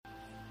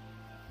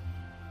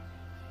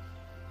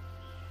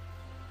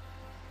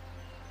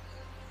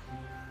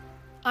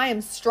I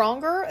am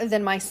stronger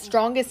than my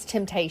strongest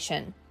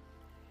temptation.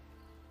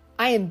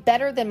 I am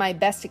better than my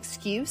best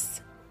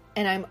excuse,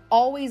 and I'm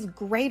always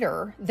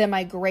greater than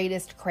my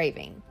greatest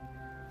craving.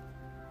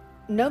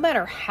 No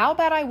matter how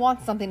bad I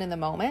want something in the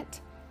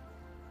moment,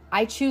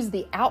 I choose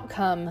the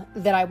outcome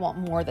that I want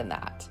more than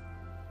that.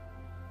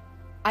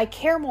 I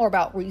care more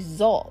about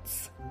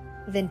results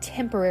than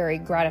temporary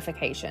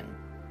gratification.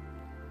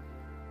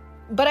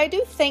 But I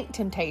do thank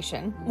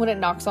temptation when it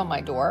knocks on my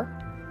door,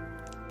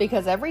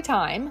 because every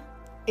time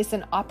it's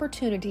an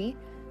opportunity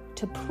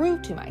to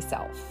prove to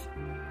myself.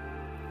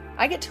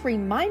 I get to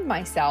remind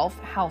myself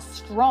how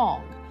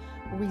strong,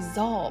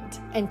 resolved,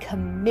 and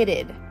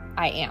committed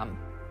I am.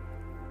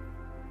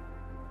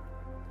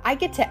 I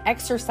get to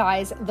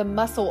exercise the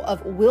muscle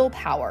of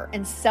willpower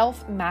and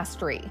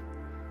self-mastery.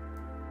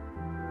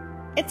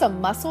 It's a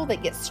muscle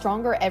that gets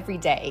stronger every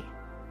day.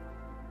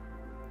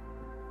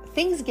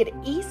 Things get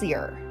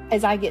easier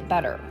as I get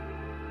better.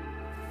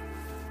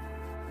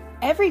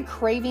 Every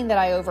craving that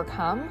I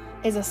overcome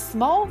is a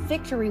small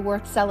victory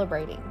worth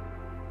celebrating,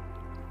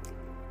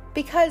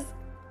 because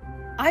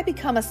I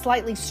become a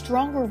slightly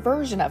stronger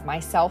version of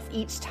myself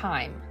each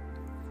time.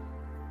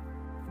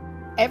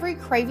 Every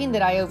craving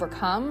that I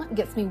overcome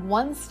gets me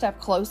one step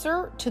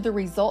closer to the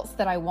results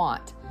that I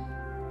want,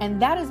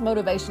 and that is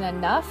motivation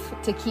enough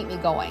to keep me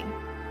going.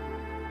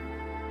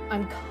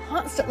 I'm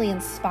constantly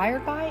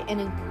inspired by and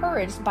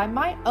encouraged by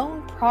my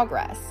own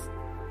progress.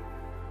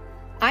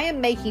 I am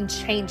making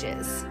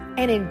changes,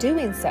 and in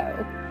doing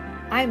so,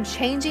 I am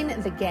changing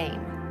the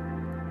game.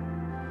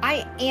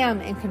 I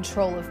am in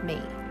control of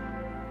me.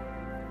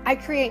 I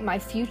create my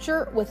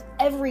future with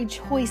every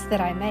choice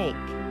that I make.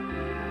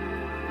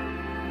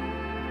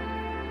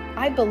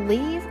 I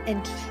believe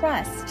and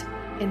trust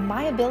in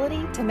my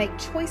ability to make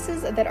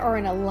choices that are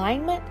in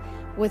alignment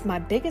with my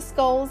biggest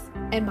goals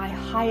and my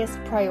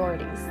highest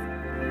priorities.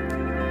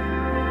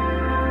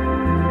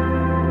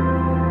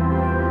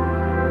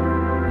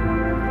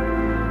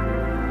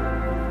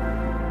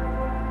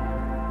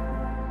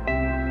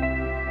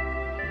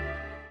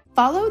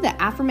 Follow the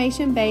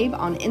Affirmation Babe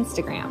on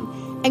Instagram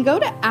and go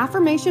to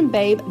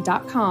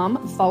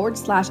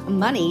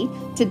affirmationbabe.com/money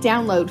to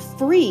download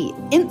free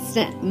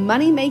instant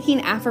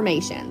money-making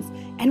affirmations.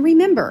 And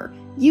remember,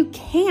 you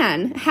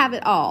can have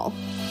it all.